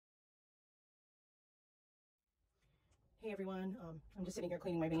Hey everyone, I'm just sitting here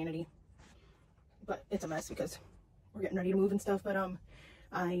cleaning my vanity, but it's a mess because we're getting ready to move and stuff. But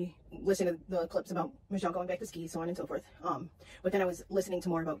I listened to the clips about Michelle going back to ski, so on and so forth. But then I was listening to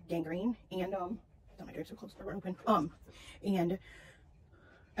more about gangrene, and my drapes are closed, they're open. And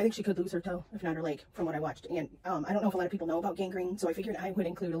I think she could lose her toe, if not her leg, from what I watched. And I don't know if a lot of people know about gangrene, so I figured I would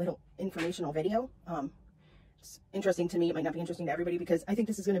include a little informational video. It's interesting to me. It might not be interesting to everybody because I think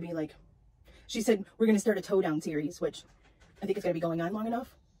this is going to be like, she said we're going to start a toe down series, which I think it's going to be going on long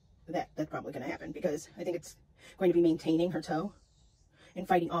enough. That's probably going to happen because I think it's going to be maintaining her toe and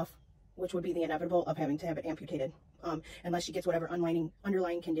fighting off, which would be the inevitable of having to have it amputated, unless she gets whatever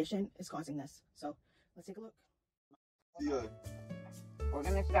underlying condition is causing this. So let's take a look. Yeah. We're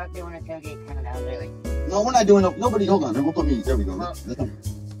gonna start doing a tailgate countdown, really. No, we're not doing no. Nobody, hold on. We'll put me. There we go. Well,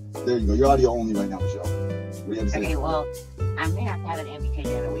 there you go. You're audio only right now, Michelle. What do you have to say? Okay, well, I may have to have it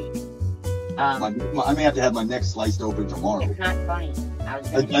amputated in a week. I may have to have my neck sliced open tomorrow. It's not funny.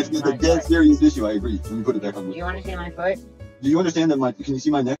 That's a dead serious issue. I agree. Let me put it back on. Do you want to see my foot? Do you understand that can you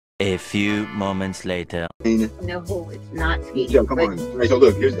see my neck? A few moments later. No, it's not ski. Yeah, come on. All right, so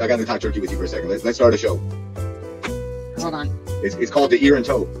look, I got to talk turkey with you for a second. Let's start a show. Hold on. It's called the Ear and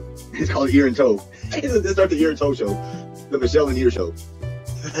Toe. It's called Ear and Toe. Let's start the Ear and Toe show. The Michelle and Ear show.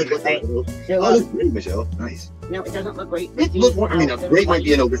 Right. Oh, that's great, Michelle. Nice. No, it doesn't look great. It looks more, great might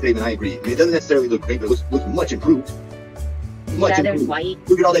be an overstatement. I agree. It doesn't necessarily look great, but it looks much improved. Much improved. White.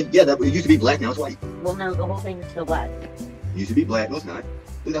 Look at all that. Yeah, it used to be black. Now it's white. Well, no, the whole thing is still black. It used to be black. No, it's not.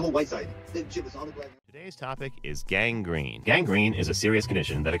 Look at that whole white side. That shit was all the black. Today's topic is gangrene. Gangrene is a serious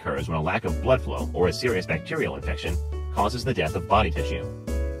condition that occurs when a lack of blood flow or a serious bacterial infection causes the death of body tissue.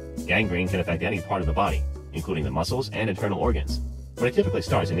 Gangrene can affect any part of the body, including the muscles and internal organs, but it typically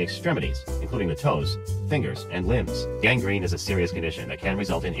starts in the extremities, including the toes, fingers, and limbs. Gangrene is a serious condition that can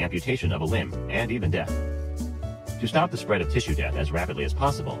result in amputation of a limb and even death. To stop the spread of tissue death as rapidly as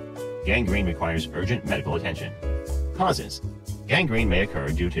possible, gangrene requires urgent medical attention. Causes: gangrene may occur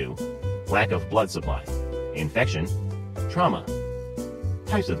due to lack of blood supply, infection, trauma.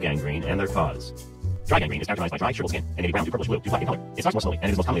 Types of gangrene and their cause. Dry gangrene is characterized by dry, shriveled skin and may be brown to purplish blue to black in color. It starts more slowly and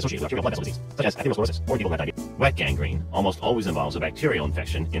it is most commonly associated with arterial blood vessel disease, such as atherosclerosis or fetal diabetes. Wet gangrene almost always involves a bacterial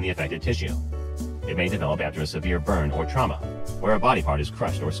infection in the affected tissue. It may develop after a severe burn or trauma, where a body part is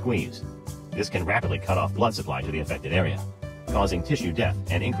crushed or squeezed. This can rapidly cut off blood supply to the affected area, causing tissue death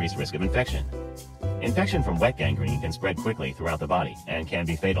and increased risk of infection. Infection from wet gangrene can spread quickly throughout the body and can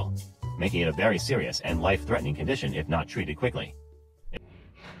be fatal, making it a very serious and life-threatening condition if not treated quickly.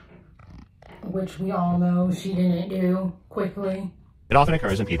 Which we all know she didn't do quickly. It often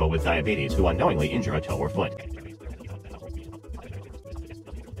occurs in people with diabetes who unknowingly injure a toe or foot.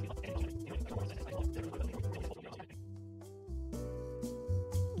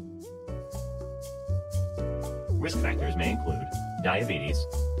 Risk factors may include diabetes,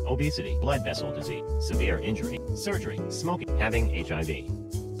 obesity, blood vessel disease, severe injury, surgery, smoking, having HIV.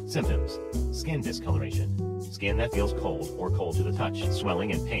 Symptoms: skin discoloration, skin that feels cold or cold to the touch,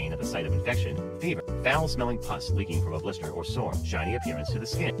 swelling and pain at the site of infection, fever, foul-smelling pus leaking from a blister or sore, shiny appearance to the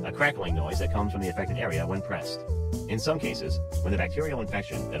skin, a crackling noise that comes from the affected area when pressed. In some cases, when the bacterial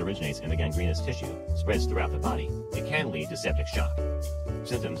infection that originates in the gangrenous tissue spreads throughout the body, it can lead to septic shock.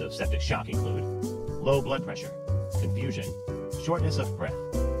 Symptoms of septic shock include low blood pressure, confusion, shortness of breath,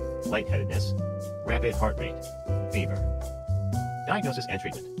 lightheadedness, rapid heart rate, fever. Diagnosis and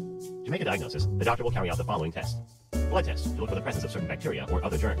treatment. To make a diagnosis, the doctor will carry out the following tests. Blood test to look for the presence of certain bacteria or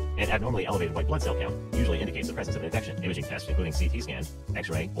other germs. An abnormally elevated white blood cell count usually indicates the presence of an infection. Imaging tests including CT scan,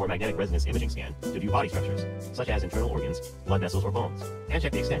 X-ray, or magnetic resonance imaging scan to view body structures, such as internal organs, blood vessels, or bones, and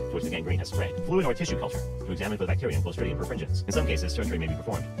check the extent to which the gangrene has spread. Fluid or tissue culture to examine for the bacterium Clostridium perfringens. In some cases, surgery may be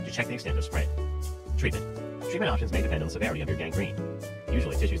performed to check the extent of spread. Treatment. Treatment options may depend on the severity of your gangrene.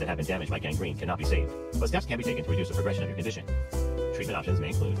 Usually, tissues that have been damaged by gangrene cannot be saved, but steps can be taken to reduce the progression of your condition. Treatment options may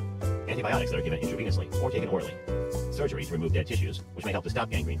include antibiotics that are given intravenously or taken orally, surgery to remove dead tissues, which may help to stop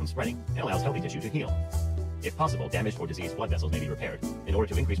gangrene from spreading and allows healthy tissue to heal. If possible, damaged or diseased blood vessels may be repaired in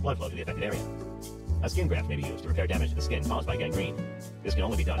order to increase blood flow to the affected area. A skin graft may be used to repair damage to the skin caused by gangrene. This can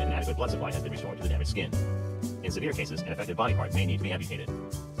only be done if an adequate blood supply has been restored to the damaged skin. In severe cases, an affected body part may need to be amputated.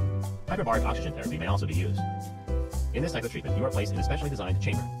 Hyperbaric oxygen therapy may also be used. In this type of treatment, you are placed in a specially designed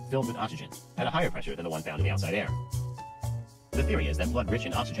chamber filled with oxygen at a higher pressure than the one found in the outside air. The theory is that blood rich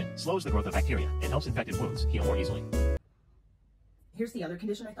in oxygen slows the growth of bacteria and helps infected wounds heal more easily. Here's the other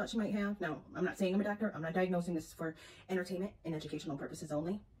condition I thought she might have. Now, I'm not saying I'm a doctor. I'm not diagnosing this for entertainment and educational purposes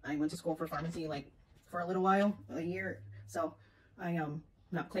only. I went to school for pharmacy for a little while, a year. So I am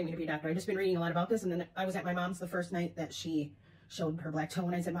not claiming to be a doctor. I've just been reading a lot about this. And then I was at my mom's the first night that she showed her black toe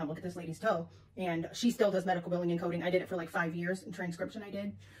and I said, Mom, look at this lady's toe. And she still does medical billing and coding. I did it for like 5 years in transcription I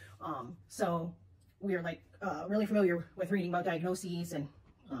did. So we are like really familiar with reading about diagnoses and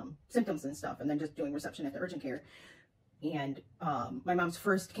symptoms and stuff, and then just doing reception at the urgent care. And my mom's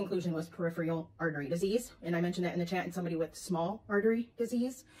first conclusion was peripheral artery disease. And I mentioned that in the chat, and somebody with small artery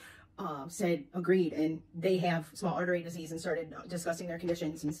disease said agreed, and they have small artery disease and started discussing their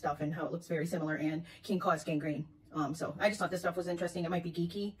conditions and stuff and how it looks very similar and can cause gangrene. So I just thought this stuff was interesting. It might be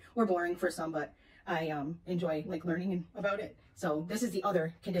geeky or boring for some, but I enjoy like learning about it. So this is the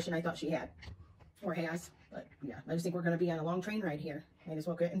other condition I thought she had or has. But yeah, I just think we're going to be on a long train ride here. Might as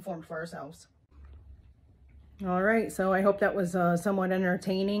well get informed for ourselves. All right, so I hope that was somewhat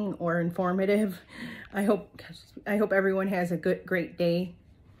entertaining or informative. I hope everyone has a great day,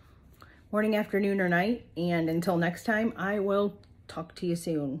 morning, afternoon, or night. And until next time, I will talk to you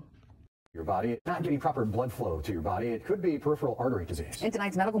soon. Your body, not getting proper blood flow to your body. It could be peripheral artery disease. In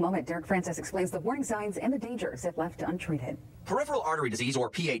tonight's medical moment, Derek Francis explains the warning signs and the dangers if left untreated. Peripheral artery disease,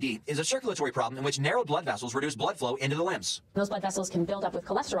 or PAD, is a circulatory problem in which narrowed blood vessels reduce blood flow into the limbs. Those blood vessels can build up with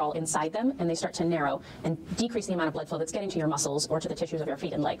cholesterol inside them, and they start to narrow and decrease the amount of blood flow that's getting to your muscles or to the tissues of your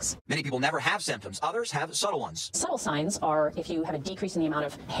feet and legs. Many people never have symptoms. Others have subtle ones. Subtle signs are if you have a decrease in the amount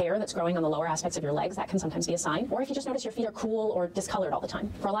of hair that's growing on the lower aspects of your legs, that can sometimes be a sign. Or if you just notice your feet are cool or discolored all the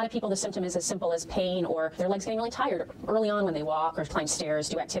time. For a lot of people, the symptom is as simple as pain or their legs getting really tired early on when they walk or climb stairs,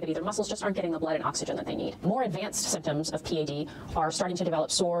 do activity. Their muscles just aren't getting the blood and oxygen that they need. More advanced symptoms of PAD are starting to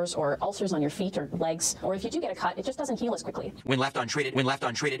develop sores or ulcers on your feet or legs, or if you do get a cut, it just doesn't heal as quickly. When left untreated,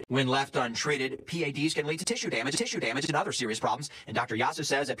 PADs can lead to tissue damage and other serious problems, and Dr. Yasa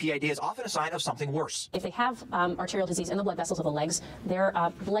says that PAD is often a sign of something worse. If they have arterial disease in the blood vessels of the legs, they're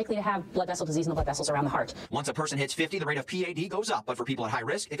likely to have blood vessel disease in the blood vessels around the heart. Once a person hits 50, the rate of PAD goes up, but for people at high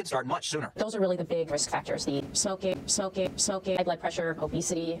risk, it can start much sooner. Those are really the big risk factors: the smoking, high blood pressure,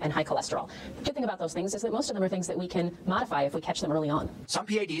 obesity, and high cholesterol. The good thing about those things is that most of them are things that we can modify if we catch them early on. Some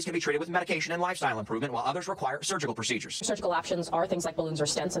PADs can be treated with medication and lifestyle improvement, while others require surgical procedures. Surgical options are things like balloons or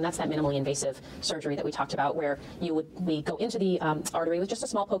stents, and that's that minimally invasive surgery that we talked about, where we go into the artery with just a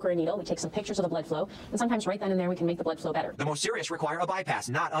small poker and needle. We take some pictures of the blood flow, and sometimes right then and there we can make the blood flow better. The most serious require a bypass,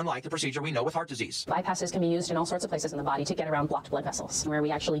 not unlike the procedure we know with heart disease. Bypasses can be used in all sorts of places in the body to get around blocked blood vessels, where we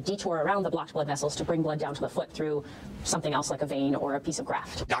actually detour around the blocked blood vessels to bring blood down to the foot through something else like a vein or a piece of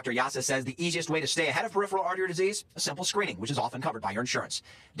graft. Dr. Yasa says the easiest way to stay ahead of peripheral artery disease, a simple screening, which is often covered by your insurance.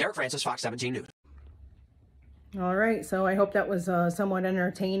 Derek Francis, Fox 17 News. All right, so I hope that was somewhat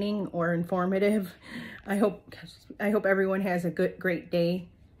entertaining or informative. I hope everyone has a great day,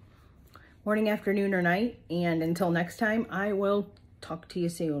 morning, afternoon, or night. And until next time, I will talk to you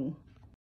soon.